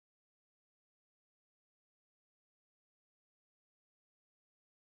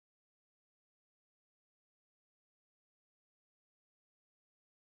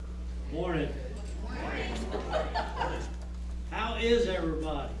Morning. How is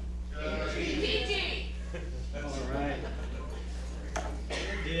everybody? PG. All right.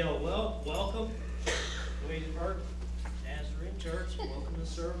 Good deal. Well, welcome. We are Nazarene Church. Welcome to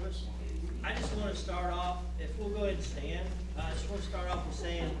service. I just want to start off, if we'll go ahead and stand, I just want to start off with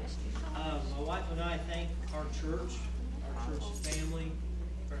saying my wife and I thank our church family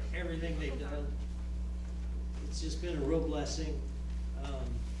for everything they've done. It's just been a real blessing.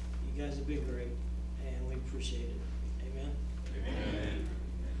 You guys have been great, and we appreciate it. Amen? Amen.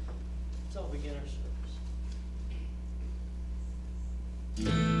 Let's all begin our service.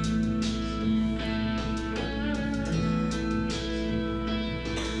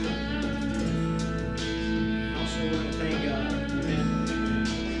 Also want to thank God. Amen.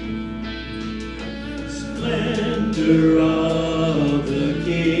 Splendor of the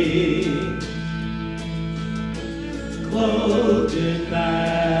King, clothed in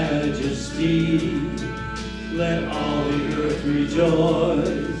majesty, let all the earth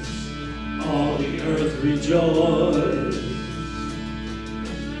rejoice, all the earth rejoice.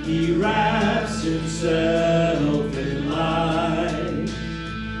 He wraps himself in light,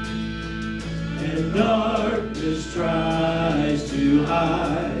 and darkness tries to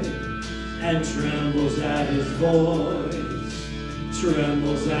hide, and trembles at his voice,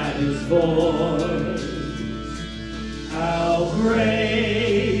 trembles at his voice. How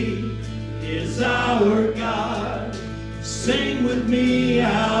great is our God? Sing with me,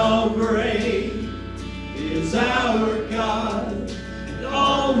 how great is our God? And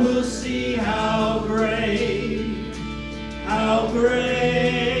all will see how great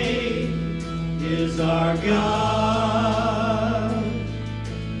is our God.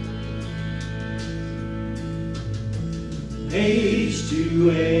 Age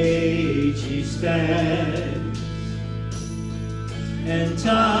to age he stands, and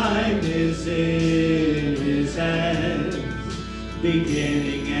time is in his hands,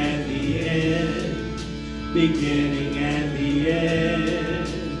 beginning and the end, beginning and the end.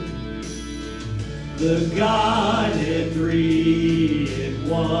 The Godhead three in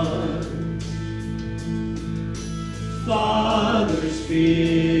one, Father,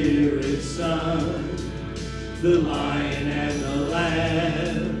 Spirit, Son, the Lion and the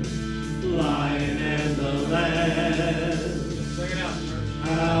Lamb, Lion and the Lamb.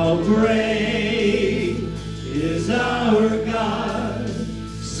 How great is our God?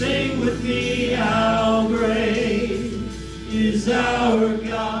 Sing with me, how great is our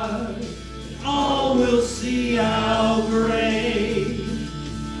God? All will see how great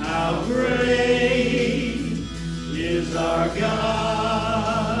is our God.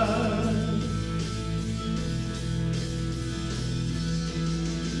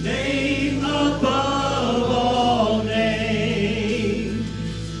 Name above all names,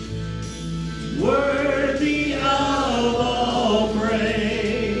 worthy of all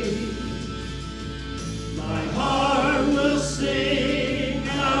praise. My heart will sing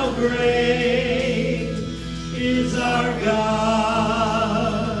how great is our God.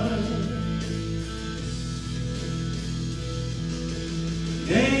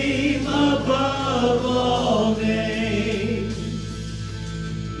 Name above all names,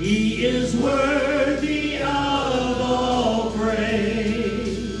 he is worthy of all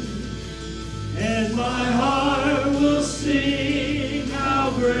praise. And my heart will sing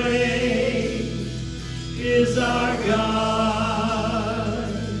how great is our God.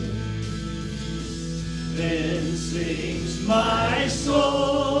 Then sings my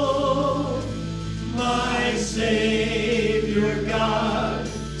soul, my Savior God,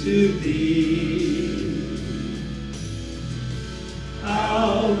 to thee.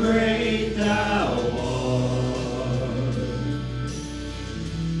 How great thou art,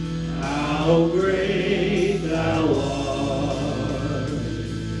 how great thou art.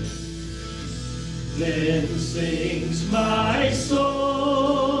 Then sings my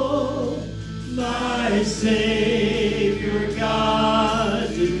soul, my Savior God,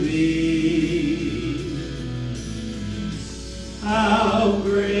 to thee. How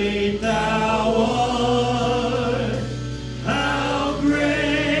great thou art, how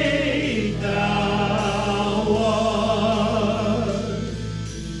great thou art.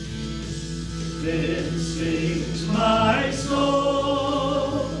 Then sings my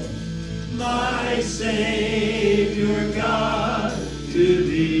soul, my Savior God, to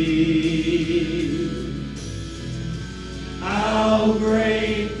thee. How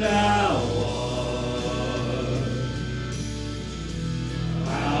great thou art,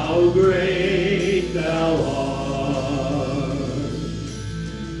 how great thou art.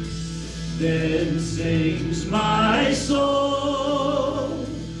 Then sings my soul,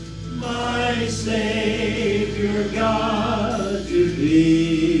 my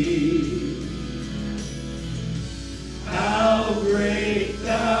thee. How great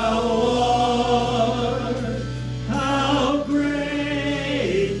thou art, how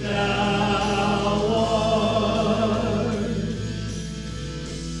great thou art,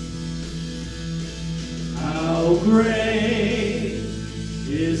 how great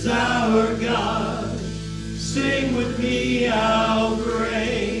is our God. Sing with me, how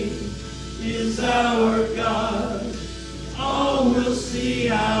great is our God. All will see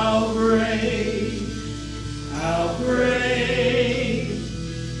how great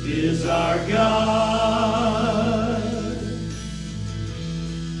is our God.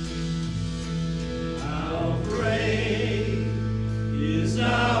 How great is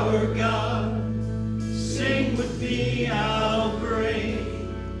our God. Sing with me, how great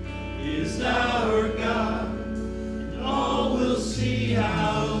is our God. And all will see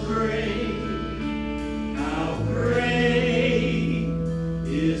how great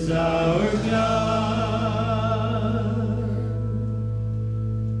is our God.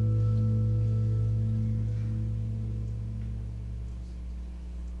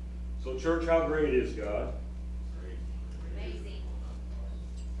 So church, how great is God? Amazing.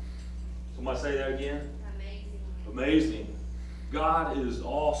 Somebody say that again? Amazing. Amazing. God is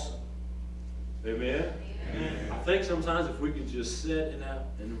awesome. Amen? Amen. I think sometimes if we could just sit in that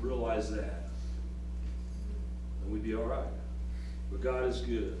and realize that, then we'd be all right. But God is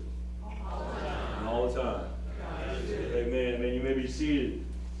good. And all the time. Amen. Man, you may be seated.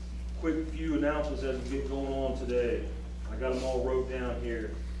 Quick few announcements as we get going on today. I got them all wrote down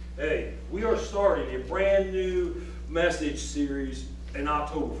here. Hey, we are starting a brand new message series in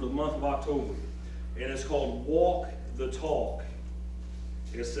October, for the month of October. And it's called Walk the Talk.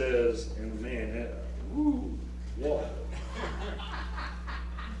 It says, and man, that, woo, walk.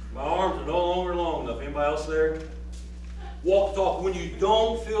 My arms are no longer long enough. Anybody else there? Walk the talk. When you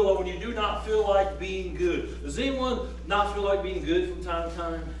do not feel like being good. Does anyone not feel like being good from time to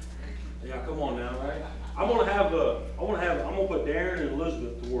time? Yeah, come on now, right? I'm gonna put Darren and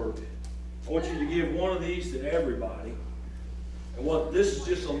Elizabeth to work. I want you to give one of these to everybody. And this is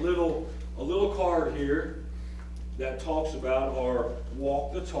just a little card here that talks about our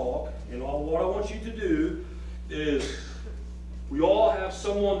walk the talk. And what I want you to do is, we all have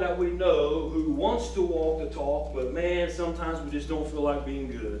someone that we know who wants to walk the talk, but man, sometimes we just don't feel like being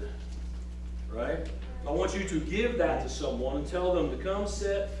good, right? I want you to give that to someone and tell them to come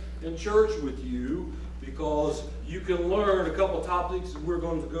sit in church with you, because you can learn a couple of topics we're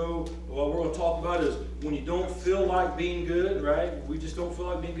going to talk about is when you don't feel like being good, right? We just don't feel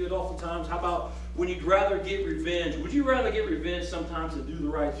like being good oftentimes. How about when you'd rather get revenge? Would you rather get revenge sometimes than do the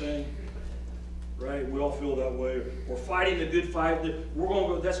right thing? Right? We all feel that way. Or fighting the good fight. That's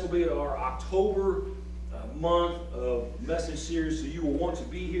going to be our October month of message series, so you will want to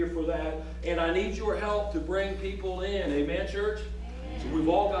be here for that. And I need your help to bring people in. Amen, church? So we've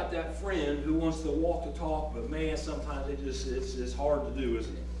all got that friend who wants to walk the talk, but man, sometimes it's hard to do,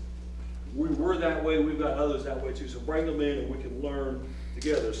 isn't it? We're that way. We've got others that way too. So bring them in and we can learn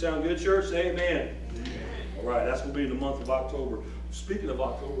together. Sound good, church? Say amen. Amen. All right, that's going to be in the month of October. Speaking of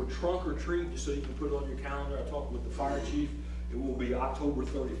October, trunk or treat, just so you can put it on your calendar. I talked with the fire chief. It will be October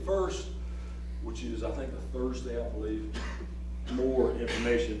 31st, which is, I think, a Thursday, I believe. More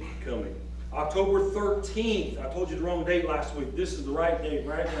information coming. October 13th. I told you the wrong date last week. This is the right date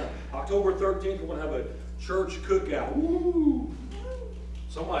right now. October 13th, we're going to have a church cookout. Woo!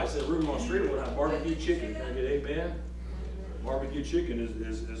 Somebody said Ruben on the street will have barbecue chicken. Can I get amen? Barbecue chicken is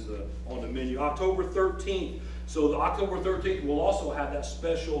on the menu. October 13th. So the October 13th, we'll also have that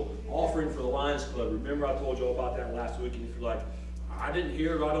special offering for the Lions Club. Remember I told you all about that last week, and if you're like, I didn't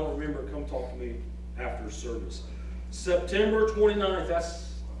hear it, I don't remember, come talk to me after service. September 29th,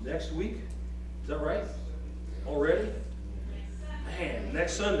 that's next week. Is that right? Already? Man,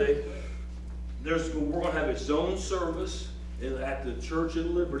 next Sunday, we're going to have a zone service at the Church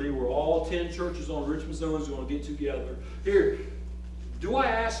in Liberty, where all 10 churches on Richmond Zone is going to get together. Here, do I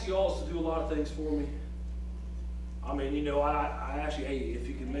ask you all to do a lot of things for me? I mean, you know, I ask you, hey, if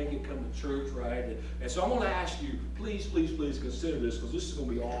you can make it, come to church, right? And so I'm going to ask you, please, please, please consider this, because this is going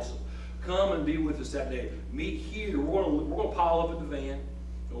to be awesome. Come and be with us that day. Meet here. We're going to pile up in the van.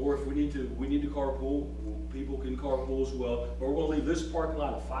 Or if we need to carpool, people can carpool as well. But we're going to leave this parking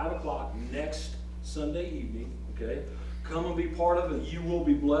lot at 5 o'clock next Sunday evening, okay? Come and be part of it. You will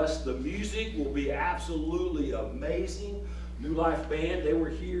be blessed. The music will be absolutely amazing. New Life Band, they were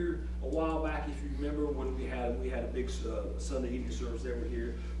here a while back, if you remember, when we had a big Sunday evening service. They were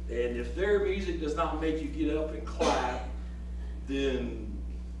here. And if their music does not make you get up and clap, then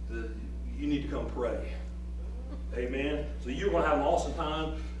you need to come pray. Amen. So you're going to have an awesome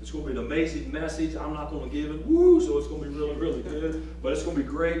time. It's going to be an amazing message. I'm not going to give it, woo, so it's going to be really, really good. But it's going to be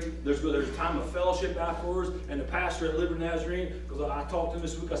great. There's a time of fellowship afterwards. And the pastor at Liberty Nazarene, because I talked to him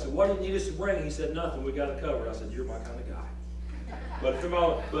this week, I said, what do you need us to bring? He said, nothing. We got it covered. I said, you're my kind of guy. But I said,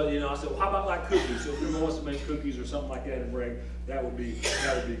 well, how about like cookies? So if anyone wants to make cookies or something like that and bring, that would be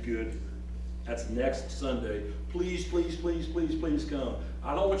good. That's next Sunday. Please, please, please, please, please come.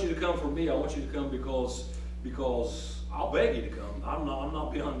 I don't want you to come for me. I want you to come because I'll beg you to come. I'm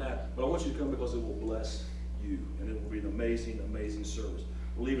not beyond that. But I want you to come because it will bless you. And it will be an amazing, amazing service.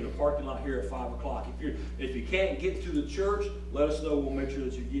 We're leaving the parking lot here at 5 o'clock. If you can't get to the church, let us know. We'll make sure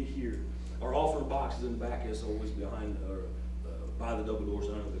that you get here. Our offering box is in the back, as always, behind by the double doors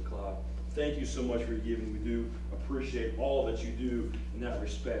under the clock. Thank you so much for your giving. We do appreciate all that you do in that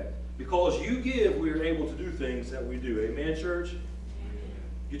respect. Because you give, we are able to do things that we do. Amen, church? Amen.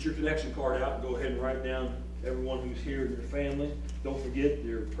 Get your connection card out and go ahead and write down everyone who's here in your family. Don't forget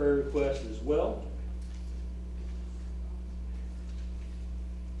their prayer requests as well.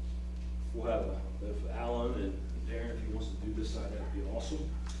 We'll have if Alan and Darren, if he wants to do this side, that'd be awesome.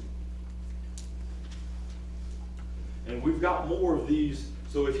 And we've got more of these.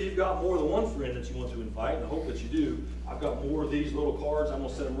 So if you've got more than one friend that you want to invite, and I hope that you do, I've got more of these little cards. I'm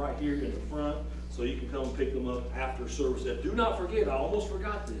going to set them right here in the front so you can come and pick them up after service. And do not forget, I almost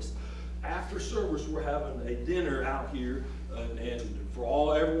forgot this. After service, we're having a dinner out here, and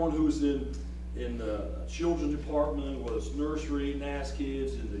for everyone who's in the children's department, whether it's nursery, NAS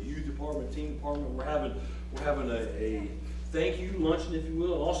kids, in the youth department, teen department, we're having a thank you luncheon, if you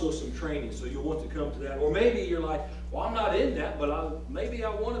will, and also some training. So you'll want to come to that. Or maybe you're like, well, I'm not in that, but maybe I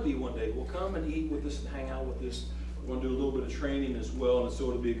want to be one day. Well, come and eat with us and hang out with us. We're going to do a little bit of training as well, and so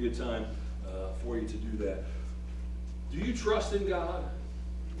it'll be a good time for you to do that. Do you trust in God?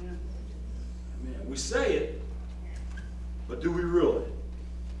 Yeah. Man, we say it, but do we really?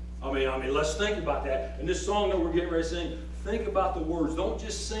 I mean, let's think about that. And this song that we're getting ready to sing, think about the words. Don't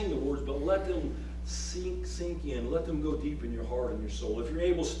just sing the words, but let them sink in. Let them go deep in your heart and your soul. If you're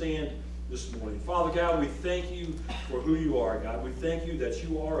able, stand this morning. Father God, we thank you for who you are, God. We thank you that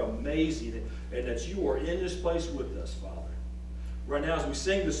you are amazing and that you are in this place with us, Father. Right now, as we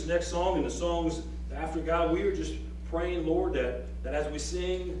sing this next song and the songs after, God, we are just praying, Lord, that as we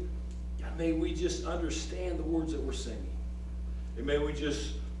sing, God, may we just understand the words that we're singing. And may we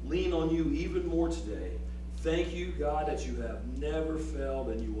just lean on you even more today. Thank you, God, that you have never failed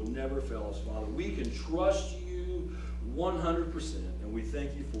and you will never fail us, Father. We can trust you 100%, and we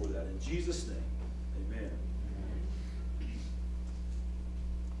thank you for that. In Jesus' name, amen.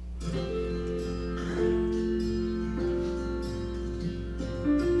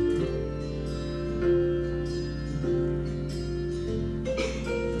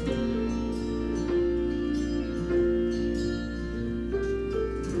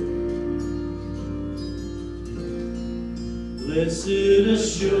 Blessed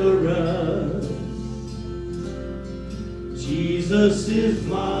assurance, Jesus is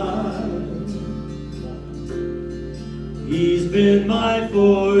mine. He's been my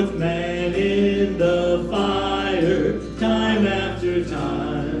fourth man in the fire, time after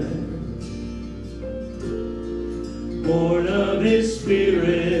time. Born of his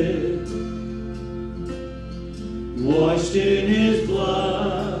Spirit, washed in his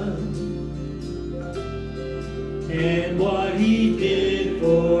blood. And what he did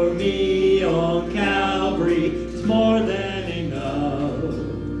for me on Calvary is more than enough.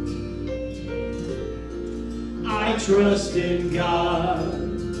 I trust in God,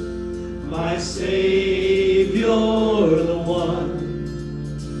 my Savior, the one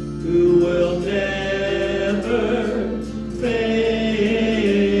who will never fail.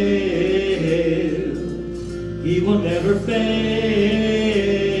 He will never fail.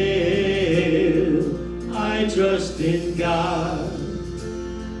 I trust in God,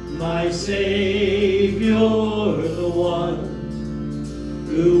 my Savior, the one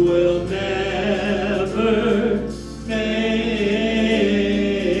who will never fail.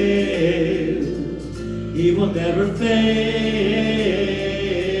 He will never fail.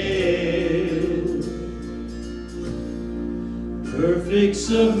 Perfect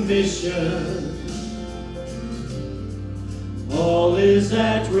submission, all is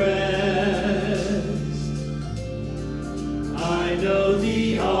at rest. I know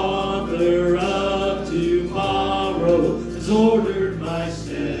the author of tomorrow has ordered my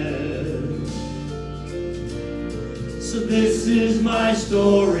steps. So this is my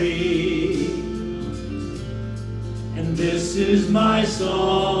story, and this is my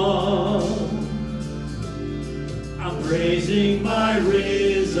song. I'm praising my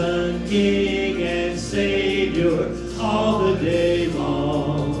risen King and Savior all the day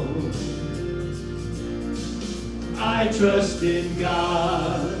long. I trust in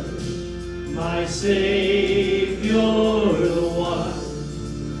God, my Savior, the one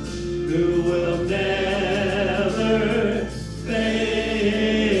who will never fail.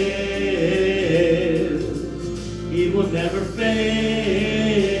 He will never fail.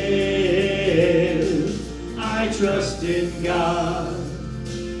 I trust in God,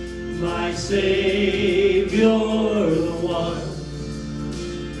 my Savior, the one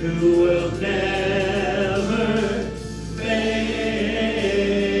who will never fail.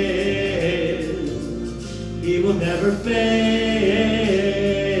 He will never fail.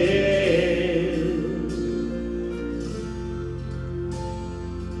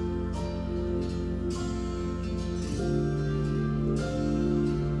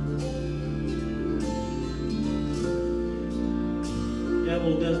 The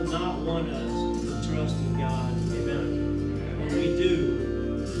devil does not want us to trust in God. Amen. And we do,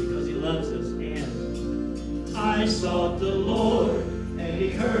 because he loves us. And I sought the Lord, and he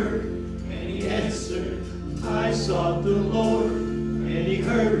heard, and he answered. I sought the Lord, and he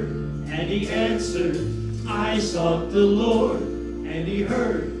heard, and he answered. I sought the Lord, and he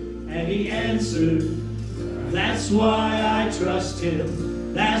heard, and he answered. That's why I trust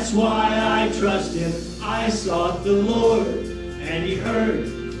him. That's why I trust him. I sought the Lord, and he heard,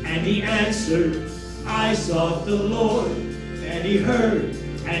 and he answered. I sought the Lord, and he heard,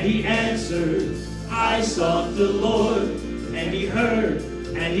 and he answered. I sought the Lord, and he heard,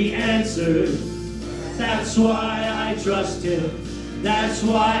 and he answered. That's why I trust him. That's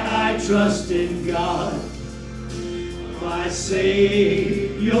why I trust in God, my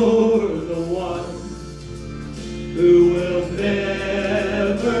Savior, the one who will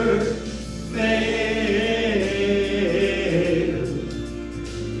never fail.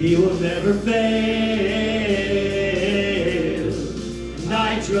 He will never fail. And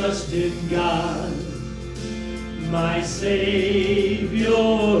I trust in God, my Savior,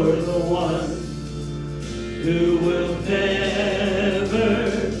 the one who will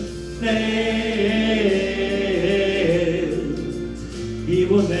never fail. He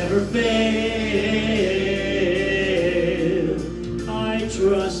will never fail. I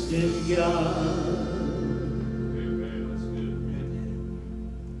trust in God. Amen. That's good.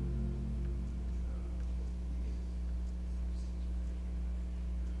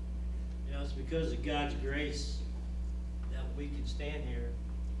 You know, it's because of God's grace that we can stand here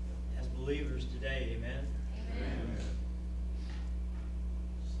as believers today. Amen. Amen.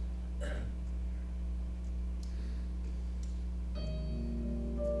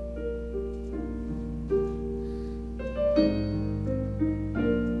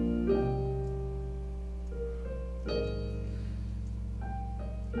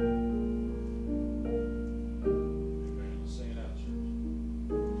 Let's sing it out, church.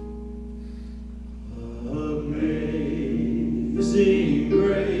 Amazing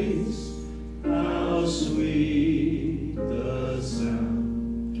grace, how sweet the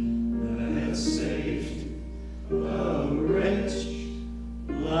sound that saved a wretch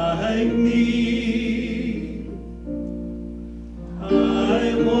like me.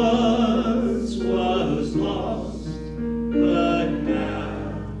 I once was lost, but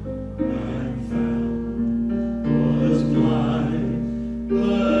now I'm found. Was blind,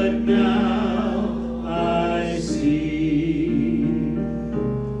 but now I see.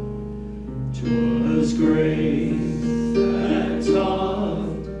 'Twas grace that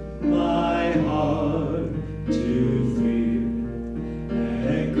taught my heart to fear,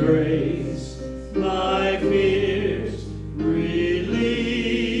 and grace my fears relieved.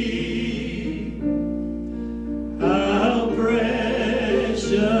 How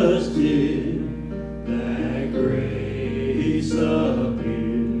precious did that grace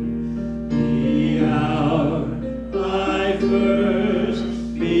appear the hour I first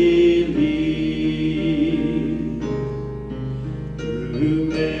believed. Through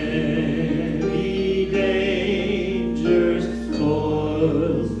many dangers,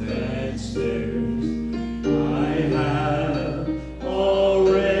 toils, and snares, I have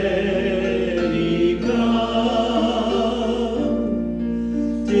already come.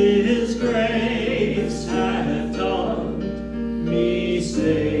 'Tis grace hath taught me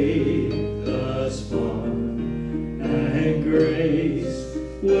safe thus far, and grace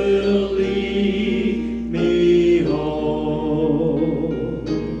will lead me home.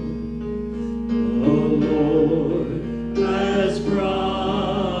 The Lord has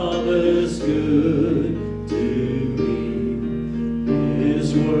promised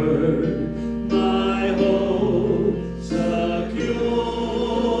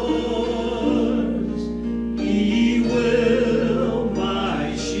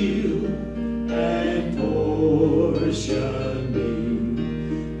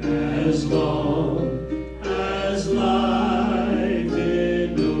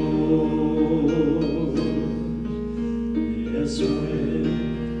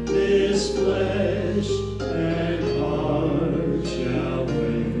flesh and heart shall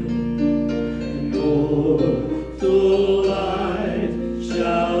fail, and mortal life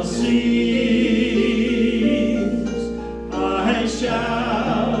shall cease. I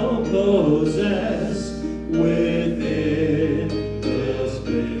shall possess within this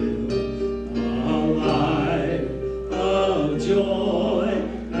veil a life of joy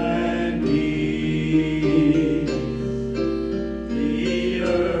and peace. The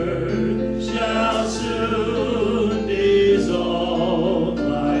earth shall soon dissolve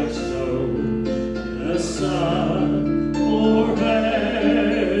like snow, the sun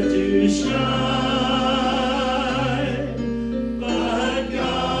forbear to shine, but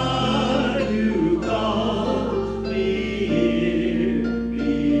God who called me here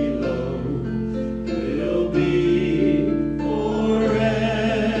below will be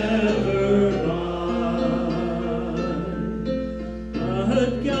forever mine.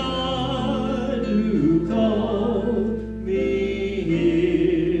 But God who called me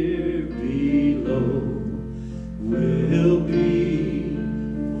here below will be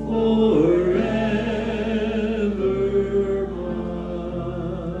forever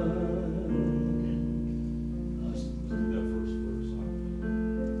mine. Let's do that first verse.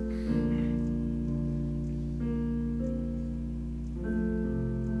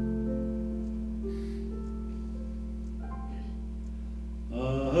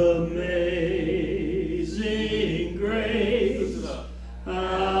 Amazing grace, Listen up.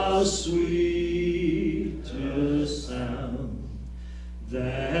 how sweet the sound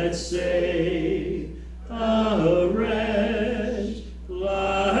that saved a wretch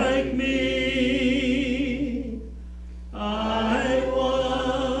like me. I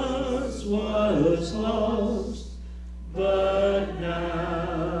once was lost, but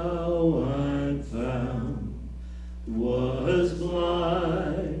now I'm found. Was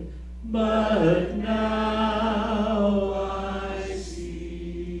blind, but now I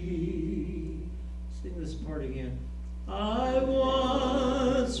see. Sing this part again. I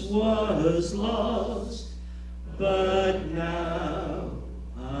once was lost, but now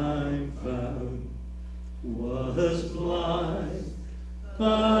I'm found. Was blind,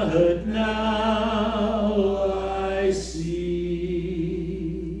 but now I see.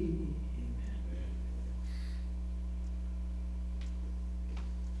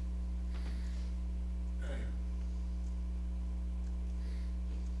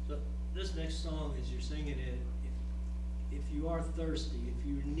 So this next song, as you're singing it, if you are thirsty, if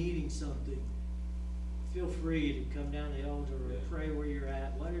you're needing something, feel free to come down the altar or pray where you're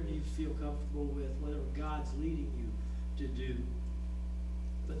at, whatever you feel comfortable with, whatever God's leading you to do.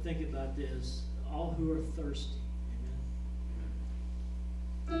 But think about this, all who are thirsty,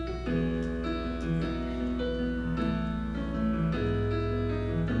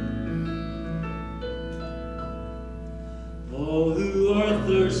 All who are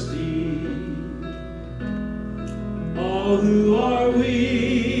thirsty, all who are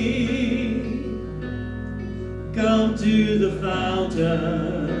weak, come to the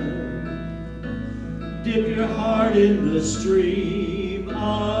fountain, dip your heart in the stream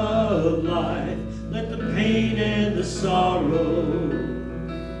of life, let the pain and the sorrow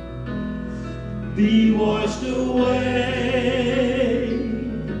be washed away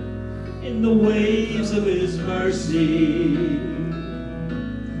in the waves of His mercy,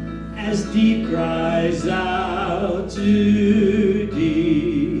 as deep cries out to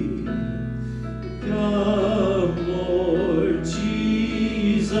deep. Come, Lord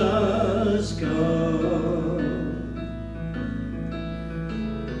Jesus, come.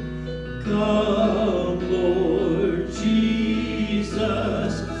 Come, Lord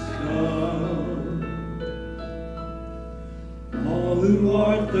Jesus, come. All who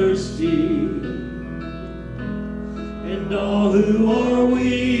are thirsty and all who are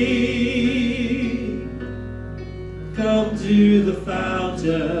weak, come to the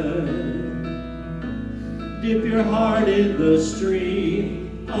fountain, dip your heart in the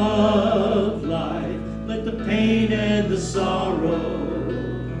stream of life, let the pain and the sorrow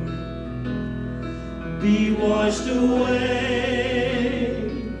be washed away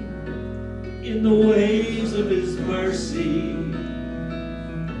in the waves of His mercy,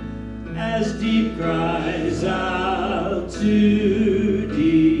 as deep cries out to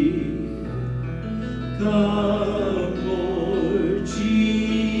deep. Come, Lord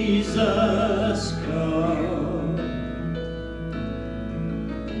Jesus, come.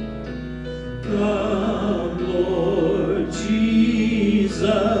 Come, Lord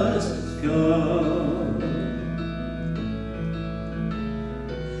Jesus, come.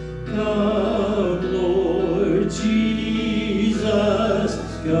 Come, Lord Jesus,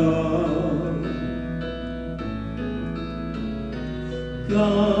 come.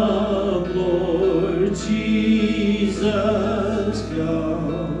 Come, Lord Jesus,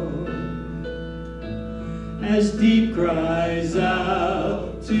 come. As deep cries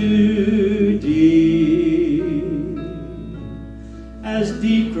out to deep, as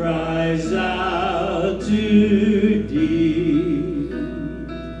deep cries out to deep,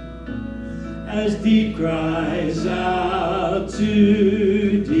 as deep cries out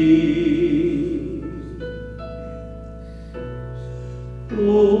to deep.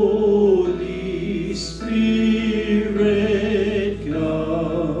 Holy Spirit,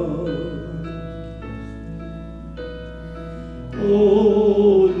 come.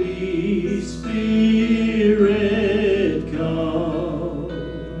 Holy Spirit, come.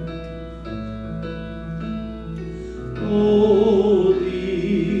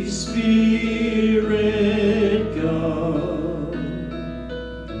 Holy Spirit, come.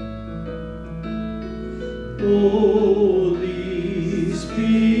 Holy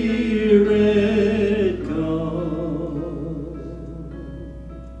Spirit, come.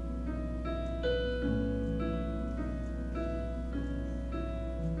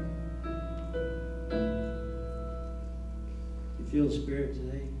 You feel the Spirit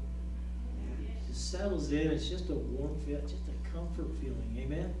today? It settles in. It's just a warm feel, just a comfort feeling.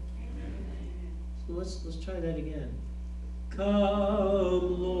 Amen? So let's try that again.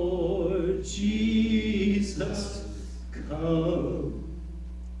 Come, Lord Jesus, come.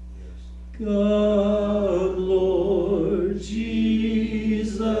 Come, Lord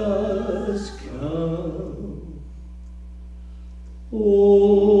Jesus, come.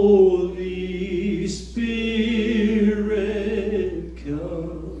 Holy Spirit,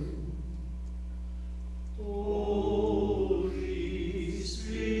 come. Holy Spirit,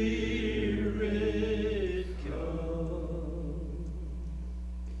 come.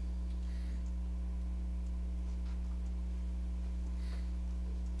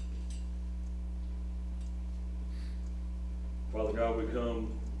 Father God, we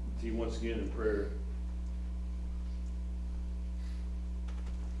come to you once again in prayer.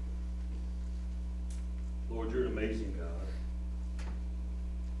 Lord, you're an amazing God.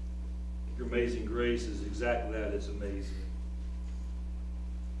 Your amazing grace is exactly that. It's amazing.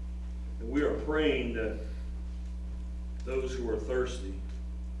 And we are praying that those who are thirsty,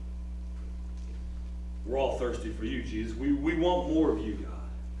 we're all thirsty for you, Jesus. We want more of you, God.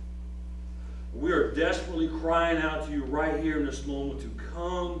 We are desperately crying out to you right here in this moment to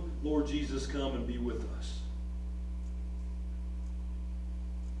come, Lord Jesus, come and be with us.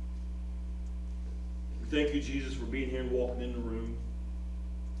 We thank you, Jesus, for being here and walking in the room.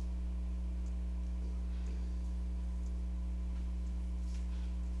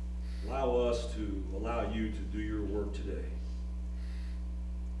 Allow us to allow you to do your work today.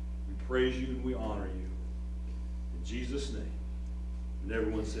 We praise you and we honor you. In Jesus' name. And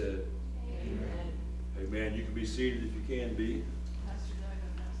everyone said, Amen. Amen. You can be seated if you can be. Pastor Doug, I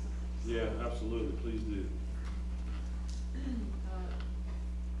have something. Yeah, absolutely. Please do.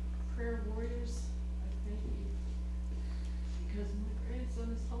 Prayer warriors, I thank you because my grandson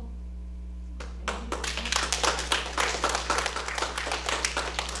is home.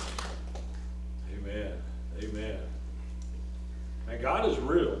 Amen. Amen. And God is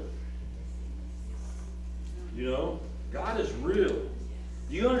real. You know, God is real.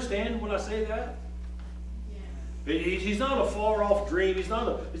 Do you understand when I say that? He's not a far off dream. He's not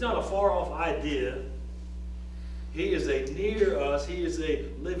a far off idea. He is a near us. He is a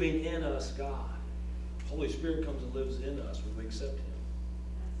living in us God. Holy Spirit comes and lives in us when we accept him.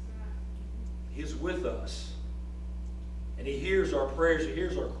 He is with us. And he hears our prayers. He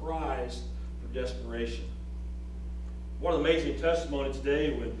hears our cries for desperation. What an amazing testimony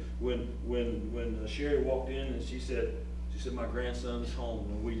today when Sherry walked in and she said, my grandson's home.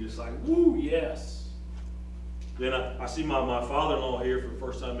 And we just like, woo, yes. Then I see my father-in-law here for the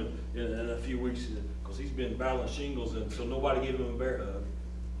first time in a few weeks because he's been battling shingles, and so nobody gave him a bear hug.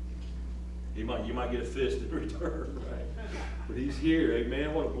 You might get a fist in return, right? But he's here.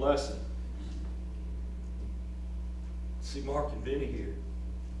 Amen. What a blessing. See Mark and Vinny here.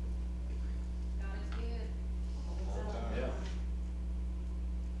 God is good. All the time. Yeah.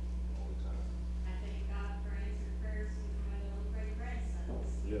 I thank God for answered prayers with my little great grandsons.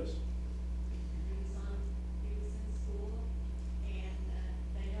 Yes. He was in school, and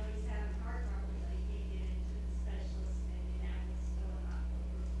they know he's having heart trouble, but he can't get into the specialist in Indianapolis till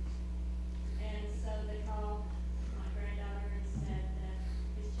October. And so they called my granddaughter and said that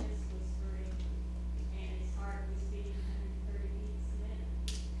his chest was free, and his heart was beating 130 beats a minute.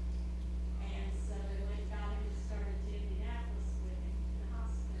 And so they went and got him and started to Indianapolis with him to the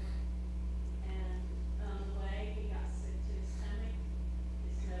hospital. And on the way, he got sick to his stomach,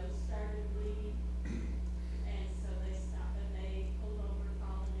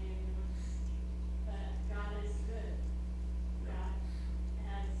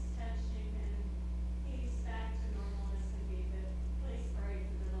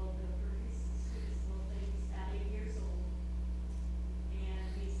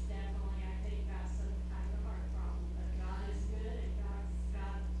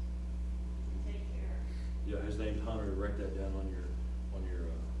 write that down on your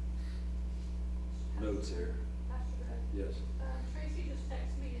notes there. Pastor Greg, Yes. Tracy just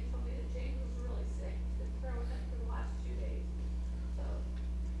texted me and told me that James was really sick, he's been throwing up for the last 2 days. So,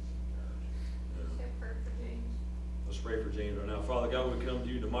 just have prayer for James. Let's pray for James right now. Father God, we come to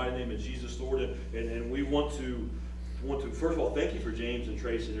you in the mighty name of Jesus, Lord, and we want to, first of all, thank you for James and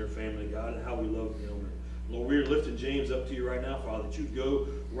Tracy and their family, God, and how we love them. Lord, we're lifting James up to you right now, Father, that you'd go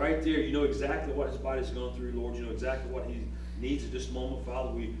right there. You know exactly what his body's going through, Lord. You know exactly what he needs at this moment, Father.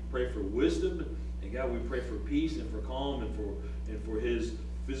 We pray for wisdom, and God, we pray for peace and for calm and for his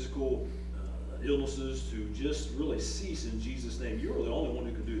physical illnesses to just really cease in Jesus' name. You're the only one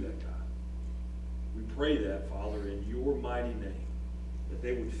who can do that, God. We pray that, Father, in your mighty name, that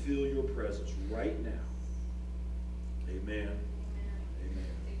they would feel your presence right now. Amen. Amen.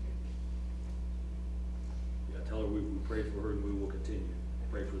 Yeah, tell her we pray for her and we will continue to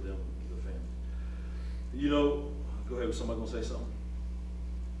pray for them, the family. You know, go ahead. Was somebody going to say something?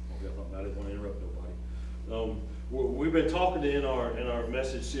 Okay, I didn't want to interrupt nobody. We've been talking in our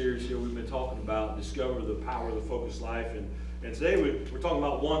message series here. We've been talking about discover the power of the focused life, and today we're talking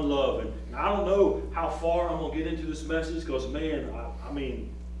about one love. And I don't know how far I'm going to get into this message because, man, I mean,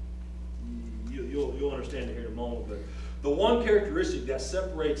 you'll understand it here in a moment. But the one characteristic that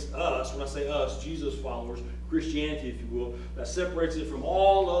separates us, when I say us, Jesus followers, Christianity, if you will, that separates it from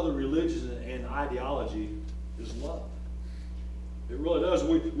all other religions and ideology is love. It really does.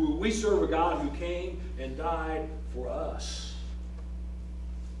 We serve a God who came and died for us.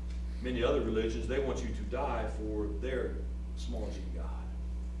 Many other religions, they want you to die for their small g God.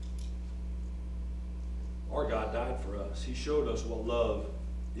 Our God died for us. He showed us what love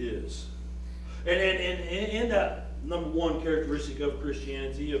is. And in that number one characteristic of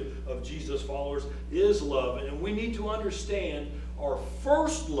Christianity, of Jesus followers, is love. And we need to understand our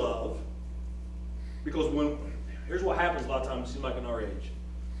first love, because here's what happens a lot of times, it seems like in our age.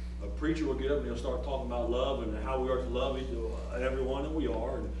 A preacher will get up and he'll start talking about love and how we are to love everyone, and we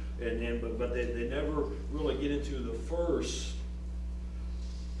are, but they never really get into the first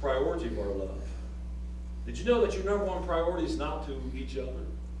priority of our love. Did you know that your number one priority is not to each other?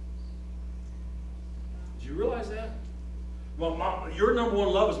 Did you realize that? Well, your number one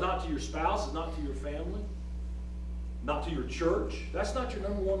love is not to your spouse, it's not to your family, not to your church. That's not your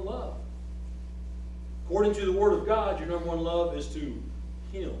number one love. According to the Word of God, your number one love is to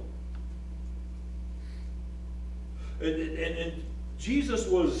Him. And Jesus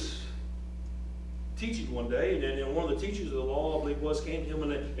was teaching one day, and one of the teachers of the law, I believe came to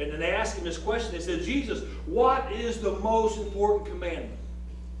him, and they asked him this question. They said, Jesus, what is the most important commandment?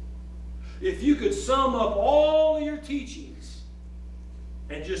 If you could sum up all of your teachings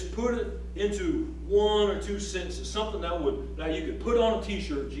and just put it into one or two sentences, something that you could put on a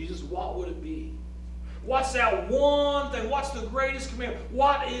t-shirt, Jesus, what would it be? What's that one thing? What's the greatest commandment?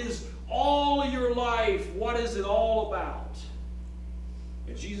 What is all of your life? What is it all about?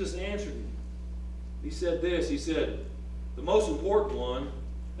 And Jesus answered him. He said this. He said, the most important one.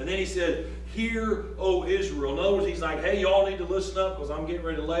 And then he said, hear, O Israel. In other words, he's like, hey, y'all need to listen up because I'm getting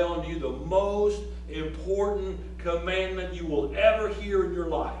ready to lay on you the most important commandment you will ever hear in your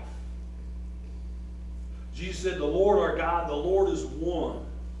life. Jesus said, the Lord our God, the Lord is one.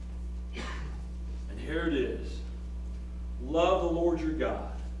 And here it is. Love the Lord your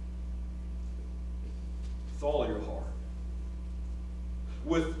God with all your heart,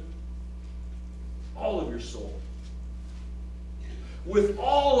 with all of your soul, with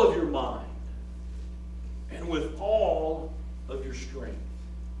all of your mind, and with all of your strength.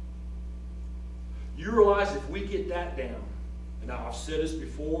 You realize if we get that down, and now I've said this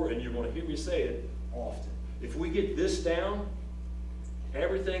before, and you're going to hear me say it often, if we get this down,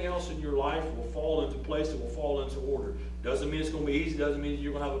 everything else in your life will fall into place, it will fall into order. Doesn't mean it's going to be easy, doesn't mean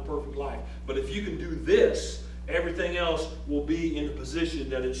you're going to have a perfect life. But if you can do this, everything else will be in the position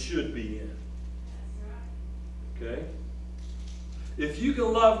that it should be in. That's right. Okay? If you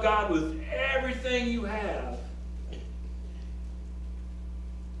can love God with everything you have,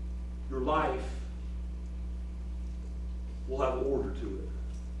 your life will have order to it.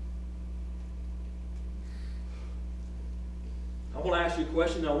 I want to ask you a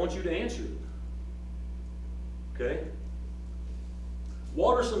question, and I want you to answer it. Okay?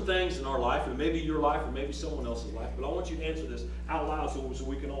 What are some things in our life, and maybe your life or maybe someone else's life, but I want you to answer this out loud so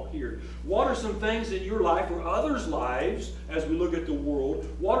we can all hear it. What are some things in your life or others' lives, as we look at the world,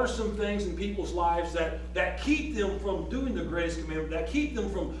 what are some things in people's lives that keep them from doing the greatest commandment, that keep them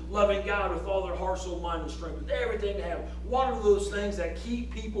from loving God with all their heart, soul, mind, and strength, with everything they have? What are those things that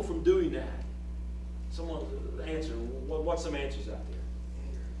keep people from doing that? Someone answer. What's some answers out there?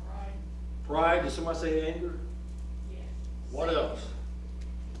 Pride. Pride. Did somebody say anger? Yes. What else?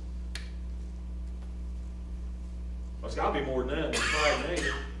 Well, it's got to be more than that. Pride and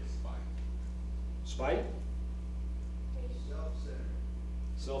anger. Spite?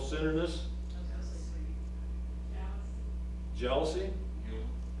 Self-centeredness? Jealousy?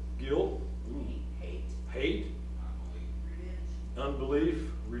 Guilt? Ooh. Hate? Unbelief?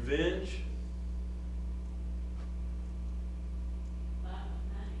 Revenge?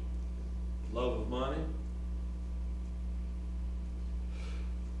 Love of money?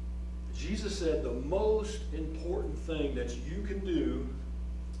 Jesus said the most important thing that you can do,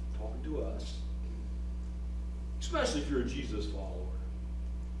 talking to us, especially if you're a Jesus follower,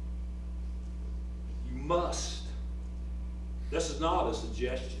 you must. This is not a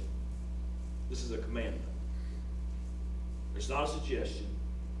suggestion. This is a commandment. It's not a suggestion.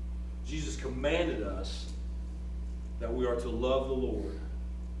 Jesus commanded us that we are to love the Lord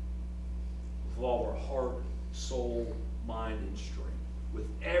with all our heart, soul, mind, and strength, with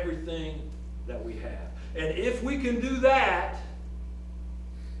everything that we have. And if we can do that,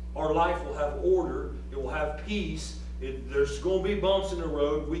 our life will have order, it will have peace. There's going to be bumps in the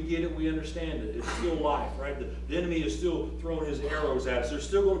road. We get it, we understand it. It's still life, right? The enemy is still throwing his arrows at us. There's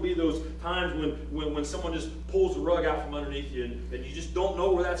still going to be those times when someone just pulls the rug out from underneath you and you just don't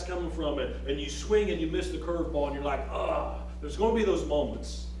know where that's coming from, and you swing and you miss the curveball and you're like, ah. There's going to be those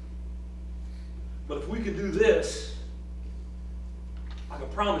moments. But if we can do this, I can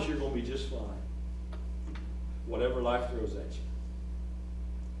promise you're going to be just fine. Whatever life throws at you.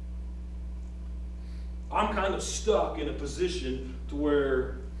 I'm kind of stuck in a position to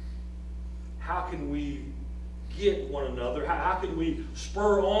where how can we get one another? How can we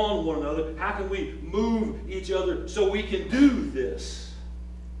spur on one another? How can we move each other so we can do this?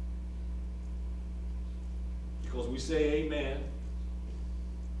 Because we say amen.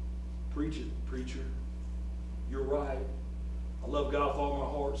 Preach it, preacher. You're right. I love God with all my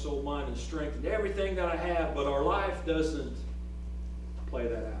heart, soul, mind, and strength, and everything that I have, but our life doesn't play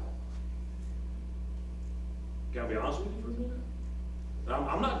that out. Can I be honest with you for a minute?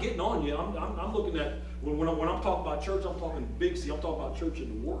 I'm not getting on you. I'm looking at, when I'm talking about church, I'm talking big C. I'm talking about church in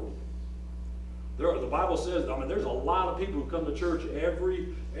the world. The Bible says, there's a lot of people who come to church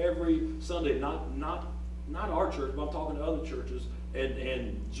every Sunday. Not our church, but I'm talking to other churches.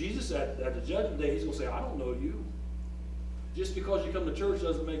 And Jesus at the judgment day, he's going to say, I don't know you. Just because you come to church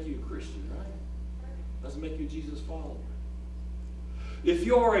doesn't make you a Christian, right? Doesn't make you a Jesus follower. If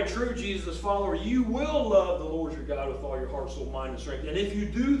you are a true Jesus follower, you will love the Lord your God with all your heart, soul, mind, and strength. And if you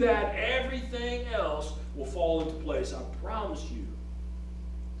do that, everything else will fall into place. I promise you.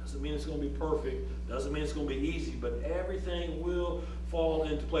 Doesn't mean it's going to be perfect. Doesn't mean it's going to be easy. But everything will fall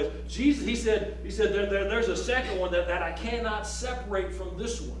into place. Jesus, he said there's a second one that I cannot separate from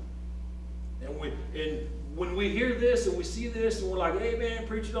this one. And when we hear this and we see this and we're like, hey man,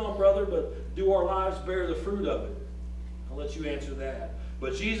 preach it on, brother, but do our lives bear the fruit of it? I'll let you answer that.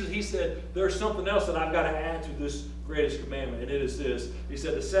 But Jesus, he said, there's something else that I've got to add to this greatest commandment, and it is this. He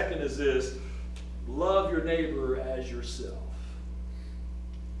said, the second is this: love your neighbor as yourself.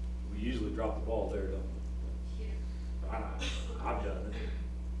 We usually drop the ball there, don't we? Yeah. I've done it.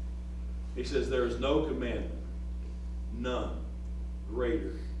 He says, there is no commandment, none,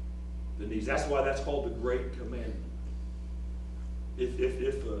 greater than these. That's why that's called the Great Commandment.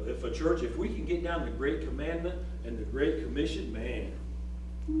 If a church, if we can get down to the Great Commandment and the Great Commission, man,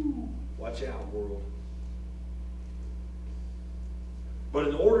 watch out, world. But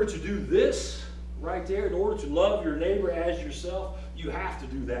in order to do this right there, in order to love your neighbor as yourself, you have to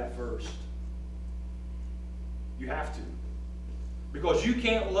do that first. You have to. Because you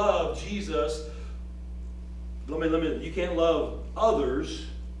can't love Jesus, you can't love others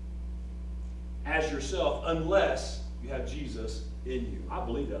as yourself unless you have Jesus in you. I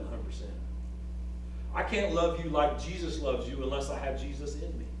believe that 100%. I can't love you like Jesus loves you unless I have Jesus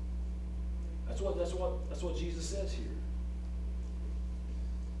in me. That's what Jesus says here.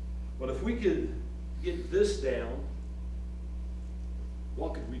 But if we could get this down,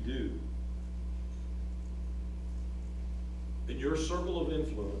 what could we do? In your circle of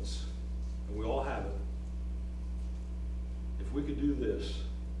influence, and we all have it, if we could do this,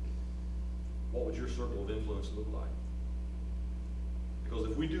 what would your circle of influence look like? Because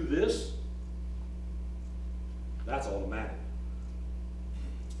if we do this, that's automatic.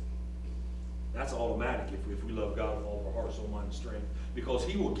 That's automatic if we love God with all of our heart, soul, mind, and strength. Because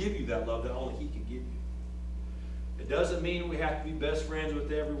he will give you that love that only he can give you. It doesn't mean we have to be best friends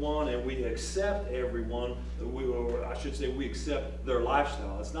with everyone and we accept everyone. Or I should say we accept their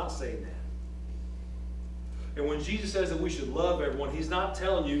lifestyle. It's not saying that. And when Jesus says that we should love everyone, he's not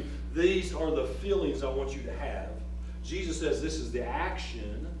telling you these are the feelings I want you to have. Jesus says this is the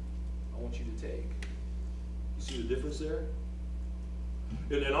action I want you to take. You see the difference there?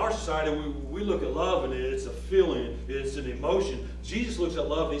 In our society, we look at love and it's a feeling, it's an emotion. Jesus looks at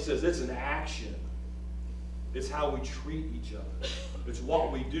love and he says it's an action. It's how we treat each other. It's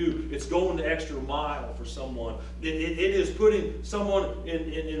what we do. It's going the extra mile for someone. It is putting someone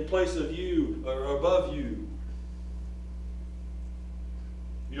in place of you or above you.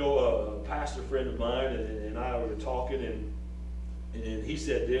 You know, a pastor friend of mine and I were talking, and he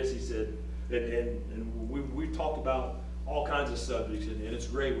said this. He said, and we talked about all kinds of subjects, and it's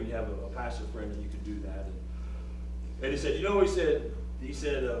great when you have a pastor friend and you can do that. And he said, you know, he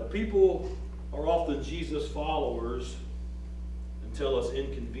said, people are often Jesus followers until it's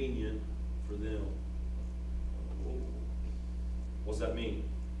inconvenient for them. What does that mean?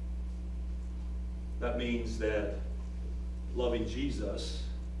 That means that loving Jesus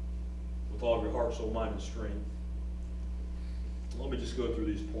with all of your heart, soul, mind, and strength. Let me just go through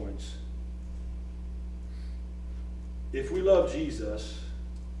these points. If we love Jesus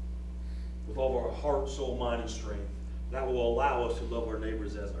with all of our heart, soul, mind, and strength, that will allow us to love our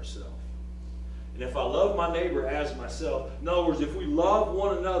neighbors as ourselves. And if I love my neighbor as myself, in other words, if we love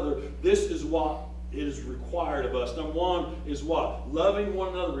one another, this is what is required of us. Number one is what? Loving one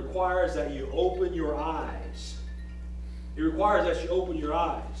another requires that you open your eyes. It requires that you open your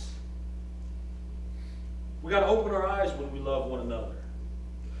eyes. We got to open our eyes when we love one another.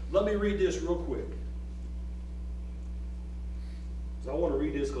 Let me read this real quick. So I want to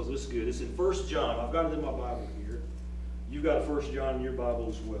read this because this is good. It's in 1 John. I've got it in my Bible here. You've got 1 John in your Bible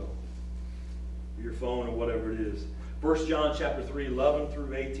as well. Your phone or whatever it is. 1 John chapter 3, 11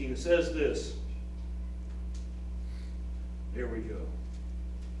 through 18. It says this. Here we go.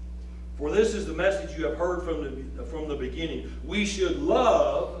 For this is the message you have heard from the beginning. We should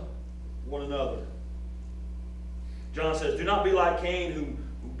love one another. John says, do not be like Cain, who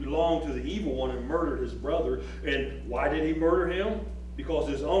belonged to the evil one and murdered his brother. And why did he murder him? Because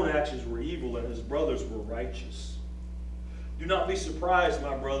his own actions were evil and his brothers were righteous. Do not be surprised,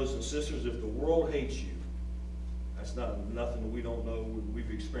 my brothers and sisters, if the world hates you. That's nothing we don't know.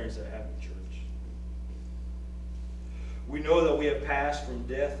 We've experienced that happen in church. We know that we have passed from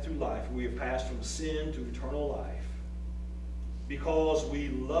death to life. We have passed from sin to eternal life because we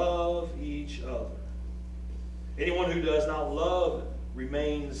love each other. Anyone who does not love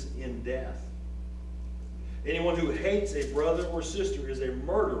remains in death. Anyone who hates a brother or sister is a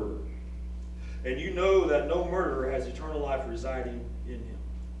murderer. And you know that no murderer has eternal life residing in him.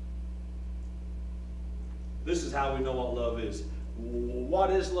 This is how we know what love is. What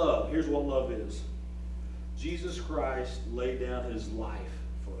is love? Here's what love is. Jesus Christ laid down his life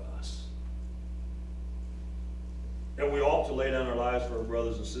for us. And we ought to lay down our lives for our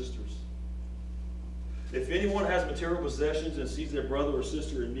brothers and sisters. If anyone has material possessions and sees their brother or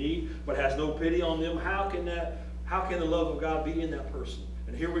sister in need, but has no pity on them, how can the love of God be in that person?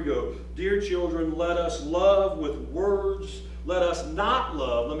 And here we go. Dear children, let us love with words. Let us not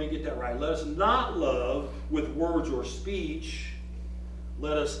love, let me get that right. Let us not love with words or speech.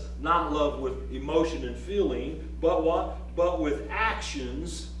 Let us not love with emotion and feeling, but what? But with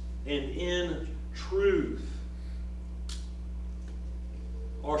actions and in truth.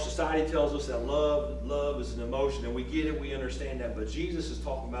 Our society tells us that love is an emotion, and we get it, we understand that. But Jesus is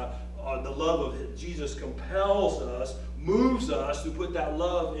talking about the love of Jesus compels us, moves us to put that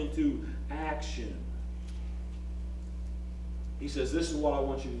love into action. He says, this is what I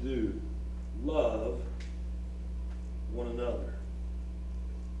want you to do. Love one another.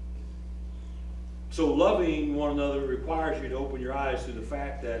 So loving one another requires you to open your eyes to the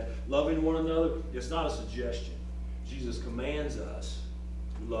fact that loving one another is not a suggestion. Jesus commands us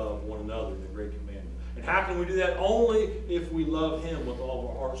to love one another in the Great Commandment. And how can we do that? Only if we love him with all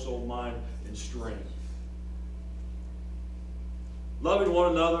of our heart, soul, mind, and strength. Loving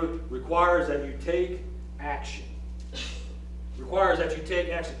one another requires that you take action. Requires that you take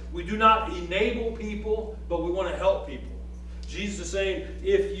action. We do not enable people, but we want to help people. Jesus is saying,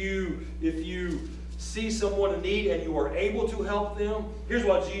 if you see someone in need and you are able to help them, here's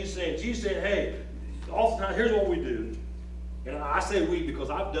what Jesus is saying. Jesus is saying, hey, oftentimes, here's what we do. And I say we because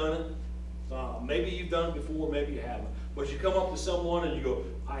I've done it. Maybe you've done it before, maybe you haven't. But you come up to someone and you go,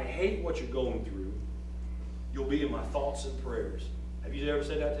 I hate what you're going through. You'll be in my thoughts and prayers. Have you ever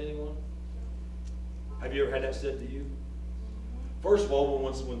said that to anyone? Have you ever had that said to you? First of all,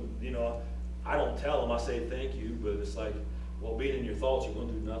 when I don't tell them, I say thank you, but it's like, well, being in your thoughts, you're going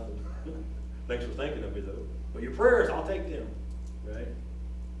to do nothing. Thanks for thinking of me, though. But your prayers, I'll take them, right?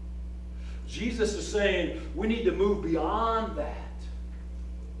 Jesus is saying we need to move beyond that.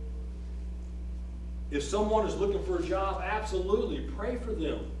 If someone is looking for a job, absolutely, pray for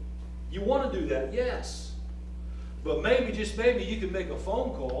them. You want to do that, yes. But maybe, just maybe, you can make a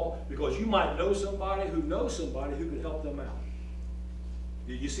phone call because you might know somebody who knows somebody who can help them out.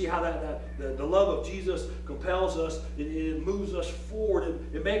 You see how the love of Jesus compels us, it moves us forward,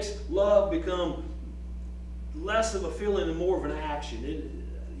 it makes love become less of a feeling and more of an action.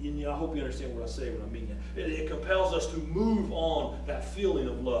 I hope you understand what I say when I mean that. It compels us to move on that feeling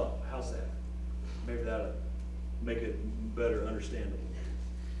of love. How's that? Maybe that'll make it better understandable.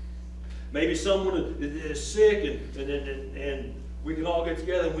 Maybe someone is sick and we can all get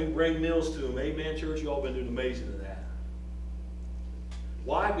together and we bring meals to them. Amen, church? You all been doing amazing at that.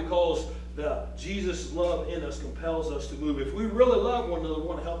 Why? Because Jesus' love in us compels us to move. If we really love one another, we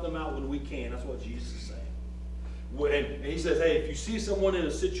want to help them out when we can. That's what Jesus is saying. And he says, hey, if you see someone in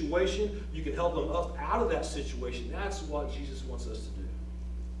a situation, you can help them up out of that situation. That's what Jesus wants us to do.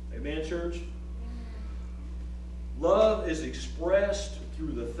 Amen, church? Love is expressed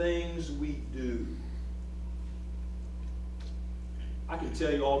through the things we do. I can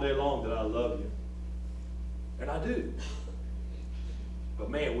tell you all day long that I love you. And I do. But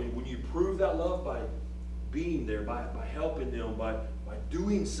man, when you prove that love by being there, by helping them, by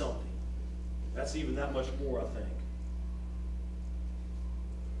doing something, that's even that much more, I think.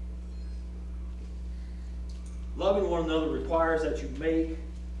 Loving one another requires that you make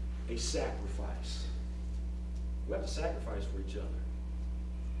a sacrifice. We have to sacrifice for each other.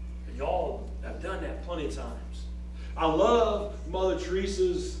 And y'all have done that plenty of times. I love Mother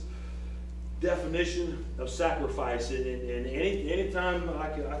Teresa's definition of sacrifice. And anytime I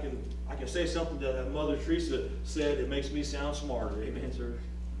can say something that Mother Teresa said, it makes me sound smarter. Amen, sir?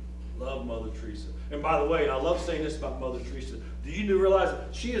 Love Mother Teresa. And by the way, and I love saying this about Mother Teresa, do you realize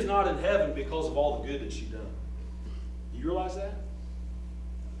that she is not in heaven because of all the good that she's done? Do you realize that?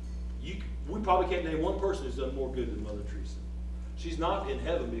 We probably can't name one person who's done more good than Mother Teresa. She's not in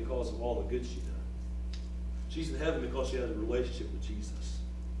heaven because of all the good she's done. She's in heaven because she has a relationship with Jesus.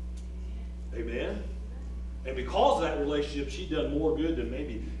 Amen? And because of that relationship, she's done more good than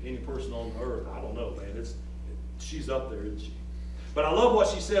maybe any person on earth. I don't know, man. She's up there, isn't she? But I love what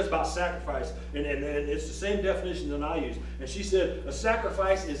she says about sacrifice. And it's the same definition that I use. And she said, a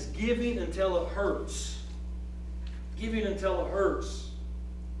sacrifice is giving until it hurts. Giving until it hurts.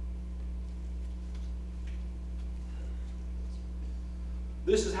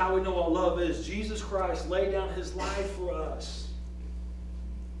 This is how we know what love is. Jesus Christ laid down his life for us.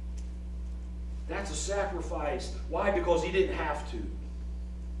 That's a sacrifice. Why? Because he didn't have to.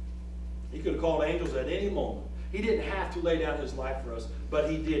 He could have called angels at any moment. He didn't have to lay down his life for us, but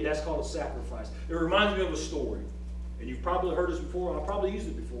he did. That's called a sacrifice. It reminds me of a story. And you've probably heard this before. I've probably used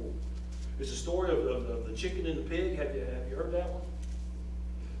it before. It's a story of the chicken and the pig. Have you heard that one?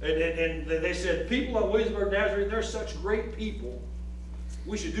 And they said, people at Williamsburg, Nazareth, they're such great people.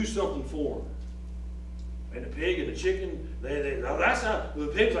 We should do something for them. And the pig and the chicken,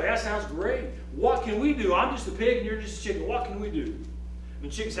 the pig's like, that sounds great. What can we do? I'm just a pig and you're just a chicken. What can we do? And the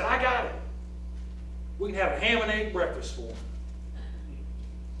chicken said, I got it. We can have a ham and egg breakfast for them.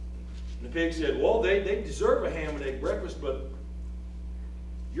 And the pig said, well, they deserve a ham and egg breakfast, but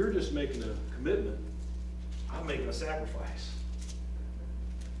you're just making a commitment. I'm making a sacrifice.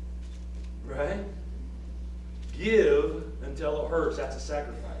 Right? Give until it hurts. That's a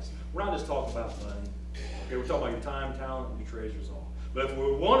sacrifice. We're not just talking about money. Okay, we're talking about your time, talent, and your treasures all. But if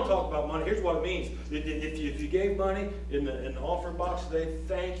we want to talk about money, here's what it means. If you gave money in the offering box today,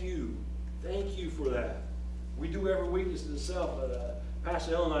 thank you. Thank you for that. We do every week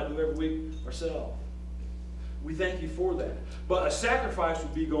Pastor Ellen and I do every week ourselves. We thank you for that. But a sacrifice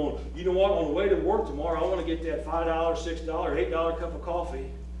would be going, you know what, on the way to work tomorrow, I want to get that $5, $6, $8 cup of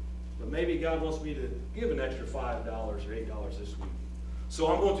coffee. But maybe God wants me to give an extra $5 or $8 this week.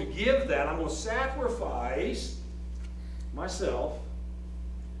 So I'm going to give that. I'm going to sacrifice myself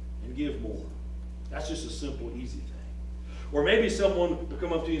and give more. That's just a simple, easy thing. Or maybe someone will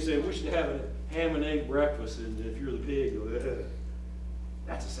come up to you and say, we should have a ham and egg breakfast, and if you're the pig,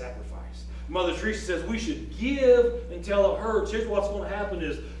 that's a sacrifice. Mother Teresa says we should give until it hurts. Here's what's going to happen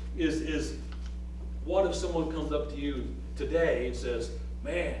is what if someone comes up to you today and says,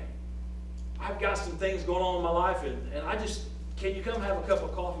 man, I've got some things going on in my life, and can you come have a cup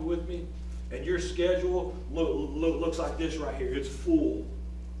of coffee with me? And your schedule looks like this right here. It's full.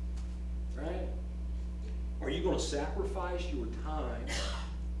 Right? Are you going to sacrifice your time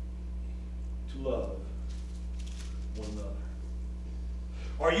to love one another?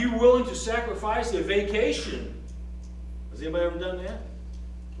 Are you willing to sacrifice a vacation? Has anybody ever done that?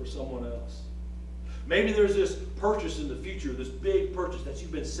 For someone else? Maybe there's this purchase in the future, this big purchase that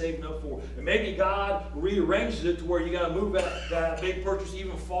you've been saving up for. And maybe God rearranges it to where you got to move that big purchase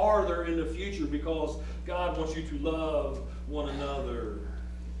even farther in the future because God wants you to love one another.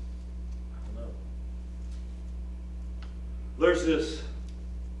 I don't know. There's this,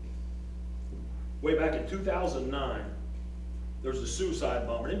 way back in 2009, there was a suicide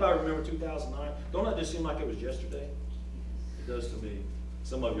bomber. Anybody remember 2009? Don't that just seem like it was yesterday? It does to me.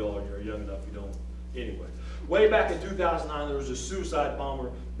 Some of y'all are young enough you don't. Anyway, way back in 2009, there was a suicide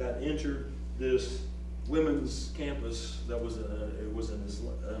bomber that entered this women's campus that was it was an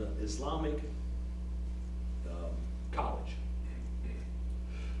Islamic college.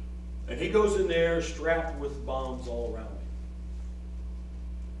 And he goes in there strapped with bombs all around him.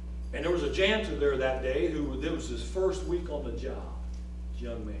 And there was a janitor there that day who, it was his first week on the job, this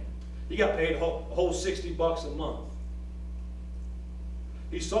young man. He got paid a whole $60 a month.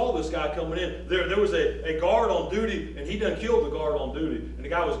 He saw this guy coming in. There was a guard on duty, and he done killed the guard on duty. And the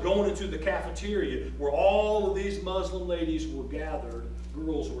guy was going into the cafeteria where all of these Muslim ladies were gathered,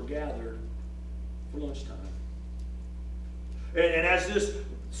 girls were gathered for lunchtime. And as this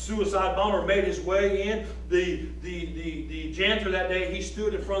suicide bomber made his way in, the janitor that day, he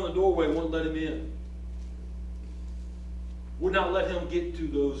stood in front of the doorway, wouldn't let him in. Would not let him get to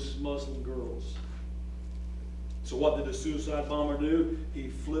those Muslim girls. So what did the suicide bomber do? He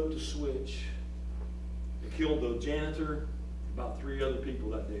flipped a switch. He killed the janitor, about 3 other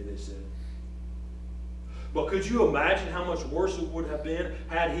people that day, they said. But could you imagine how much worse it would have been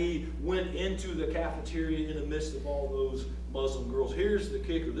had he went into the cafeteria in the midst of all those Muslim girls? Here's the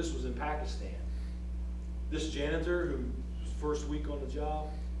kicker. This was in Pakistan. This janitor, who was first week on the job,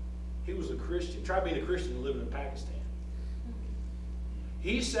 he was a Christian. Try being a Christian and living in Pakistan.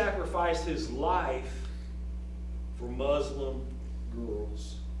 He sacrificed his life for Muslim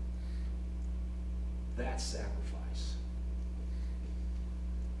girls. That's sacrifice.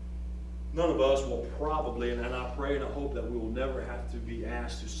 None of us will probably, and I pray and I hope that we will never have to be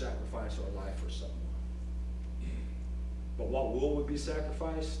asked to sacrifice our life for someone. But what will we be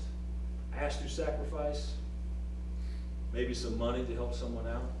sacrificed? Asked to sacrifice? Maybe some money to help someone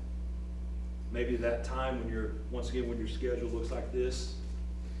out. Maybe that time when you're, once again, when your schedule looks like this,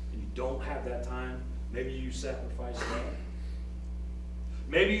 and you don't have that time, maybe you sacrifice that.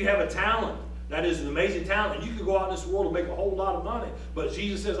 Maybe you have a talent. That is an amazing talent. And you could go out in this world and make a whole lot of money. But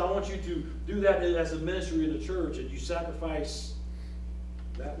Jesus says, I want you to do that as a ministry in the church, and you sacrifice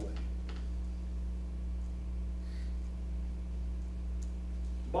that way.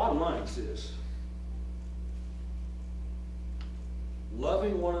 Bottom line is this.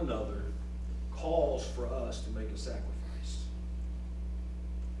 Loving one another calls for us to make a sacrifice.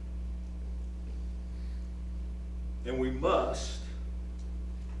 And we must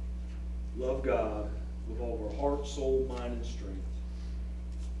love God with all of our heart, soul, mind, and strength.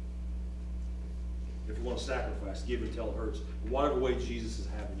 If you want to sacrifice, give until it hurts. Whatever way Jesus is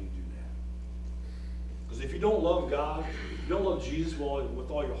having you do that. Because if you don't love God, if you don't love Jesus with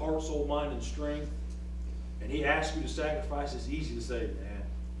all your heart, soul, mind, and strength, and He asks you to sacrifice, it's easy to say, nah,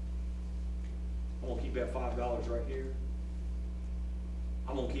 I'm going to keep that $5 right here.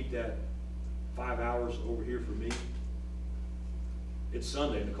 I'm going to keep that 5 hours over here for me. It's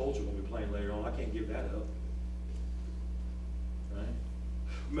Sunday and the culture will be playing later on. I can't give that up.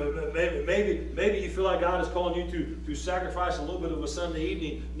 Right? Maybe you feel like God is calling you to sacrifice a little bit of a Sunday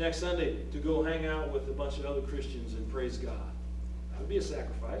evening next Sunday to go hang out with a bunch of other Christians and praise God. That would be a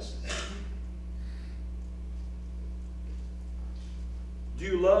sacrifice. Do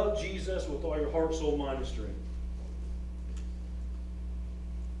you love Jesus with all your heart, soul, mind, and strength?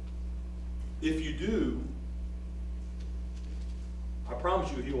 If you do, I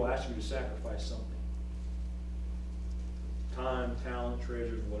promise you He will ask you to sacrifice something. Time, talent,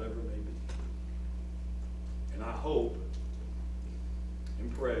 treasures, whatever it may be. And I hope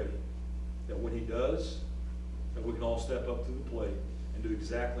and pray that when He does, that we can all step up to the plate and do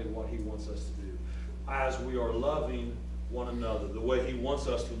exactly what He wants us to do. As we are loving one another, the way He wants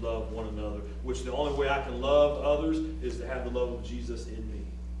us to love one another, which the only way I can love others is to have the love of Jesus in me.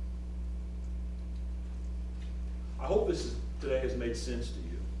 I hope this today has made sense to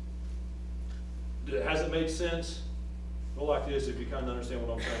you. Has it made sense? Go like this if you kind of understand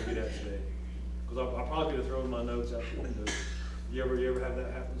what I'm trying to get at today. Because I probably could have thrown my notes out the window. You ever have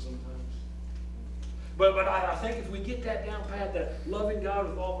that happen sometimes? But I think if we get that down pat, that loving God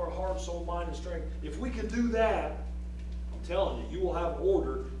with all of our heart, soul, mind, and strength, if we can do that, I'm telling you, you will have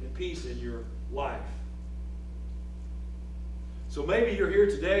order and peace in your life. So maybe you're here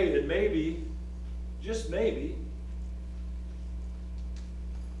today and maybe, just maybe,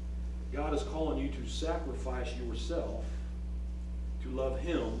 God is calling you to sacrifice yourself to love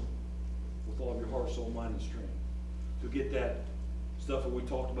Him with all of your heart, soul, mind, and strength. To get that stuff that we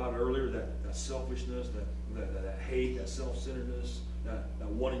talked about earlier, that selfishness, that hate, that self-centeredness, that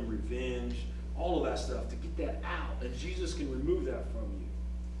wanting revenge, all of that stuff, to get that out. And Jesus can remove that from you.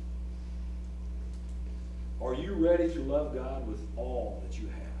 Are you ready to love God with all that you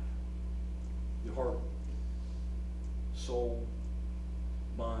have? Your heart, soul,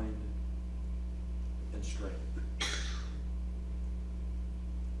 mind, and strength.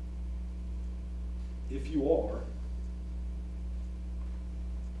 If you are,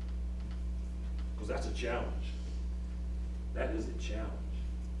 because that's a challenge. That is a challenge,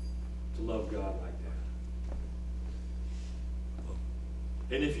 to love God like that.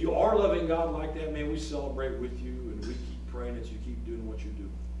 And if you are loving God like that, man, we celebrate with you, and we keep praying that you keep doing what you're doing.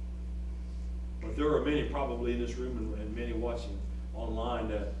 But there are many probably in this room and many watching online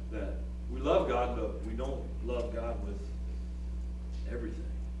that we love God, but we don't love God with everything.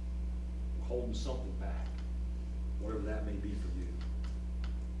 We're holding something back, whatever that may be for you.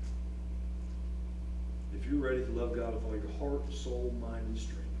 If you're ready to love God with all your heart, soul, mind, and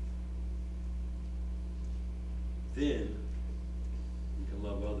strength, then we can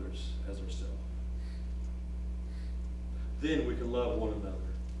love others as ourselves. Then we can love one another.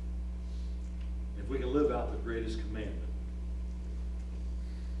 If we can live out the greatest commandment,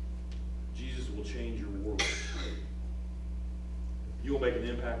 Jesus will change your world. You will make an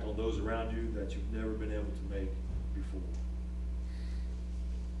impact on those around you that you've never been able to make before.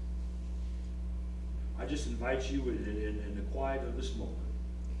 I just invite you in the quiet of this moment.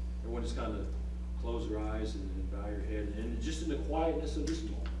 Everyone just kind of close their eyes and bow your head. And just in the quietness of this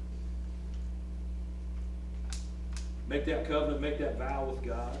moment, make that covenant, make that vow with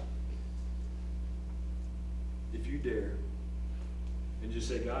God. If you dare. And just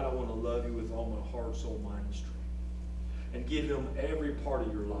say, God, I want to love you with all my heart, soul, mind, and strength. And give Him every part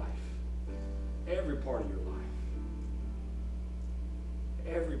of your life. Every part of your life.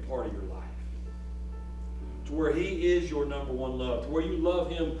 Every part of your life. To where He is your number one love. To where you love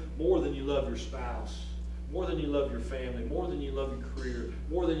Him more than you love your spouse. More than you love your family. More than you love your career.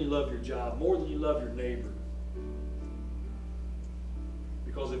 More than you love your job. More than you love your neighbor.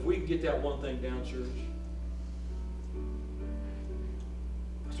 Because if we can get that one thing down, church,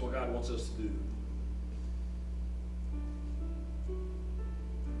 that's what God wants us to do.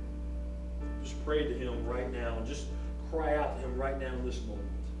 Just pray to Him right now. And just cry out to Him right now in this moment.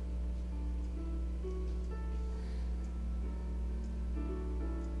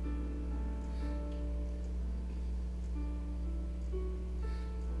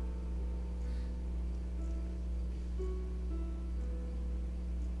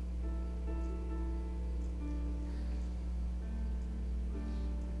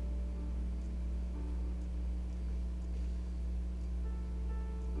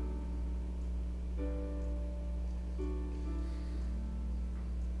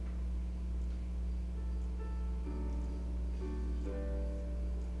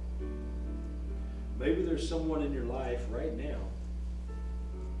 Maybe there's someone in your life right now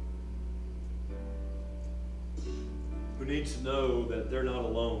who needs to know that they're not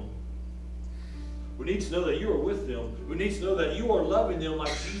alone. Who needs to know that you are with them. Who needs to know that you are loving them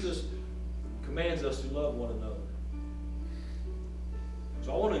like Jesus commands us to love one another.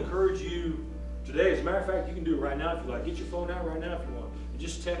 So I want to encourage you today. As a matter of fact, you can do it right now if you like. Get your phone out right now if you want. And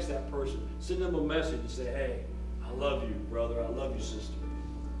just text that person. Send them a message and say, hey, I love you, brother. I love you, sister.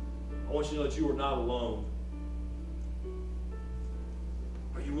 I want you to know that you are not alone.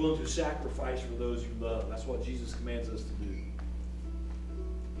 Are you willing to sacrifice for those you love? That's what Jesus commands us to do.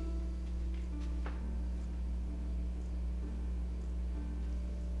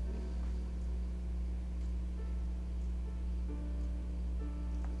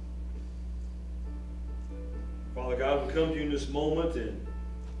 Father God, we come to you in this moment, and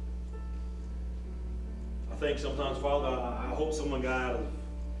I think sometimes, Father, I hope someone got out of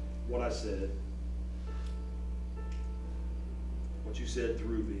what I said, what you said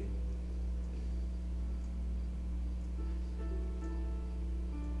through me.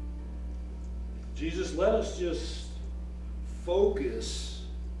 Jesus, let us just focus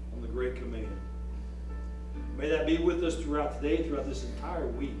on the great command. May that be with us throughout today, throughout this entire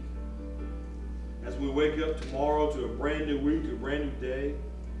week. As we wake up tomorrow to a brand new week, to a brand new day,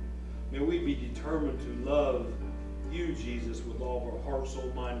 may we be determined to love you, Jesus, with all of our heart, soul,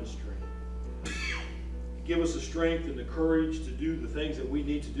 mind, and strength. Give us the strength and the courage to do the things that we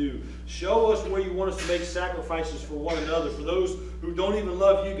need to do. Show us where you want us to make sacrifices for one another, for those who don't even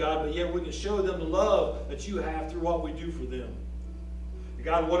love you, God, but yet we can show them the love that you have through what we do for them. And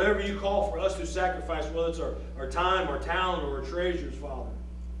God, whatever you call for us to sacrifice, whether it's our time, our talent, or our treasures, Father,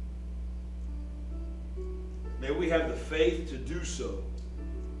 may we have the faith to do so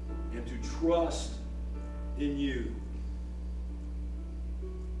and to trust in you.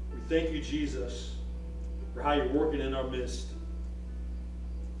 We thank you, Jesus, for how you're working in our midst.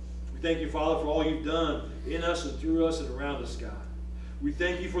 We thank you, Father, for all you've done in us and through us and around us, God. We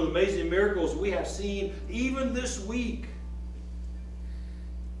thank you for the amazing miracles we have seen even this week.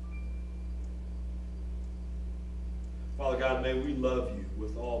 Father God, may we love you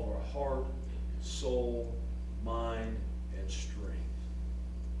with all of our heart, soul, mind, and strength.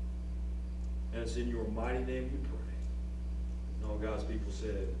 And it's in your mighty name we pray. And all God's people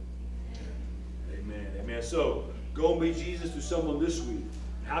said, amen. Amen. So, go and be Jesus to someone this week.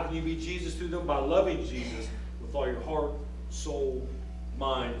 How can you be Jesus to them? By loving Jesus with all your heart, soul,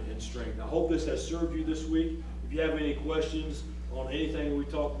 mind, and strength. I hope this has served you this week. If you have any questions on anything we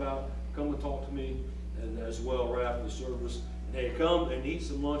talked about, come and talk to me as well right after the service. And hey, come and eat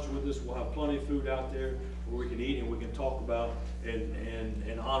some lunch with us. We'll have plenty of food out there where we can eat and we can talk about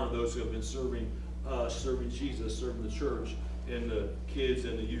and honor those who have been serving us, serving Jesus, serving the church, and the kids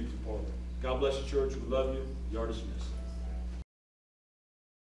and the youth department. God bless you, church. We love you. You are dismissed.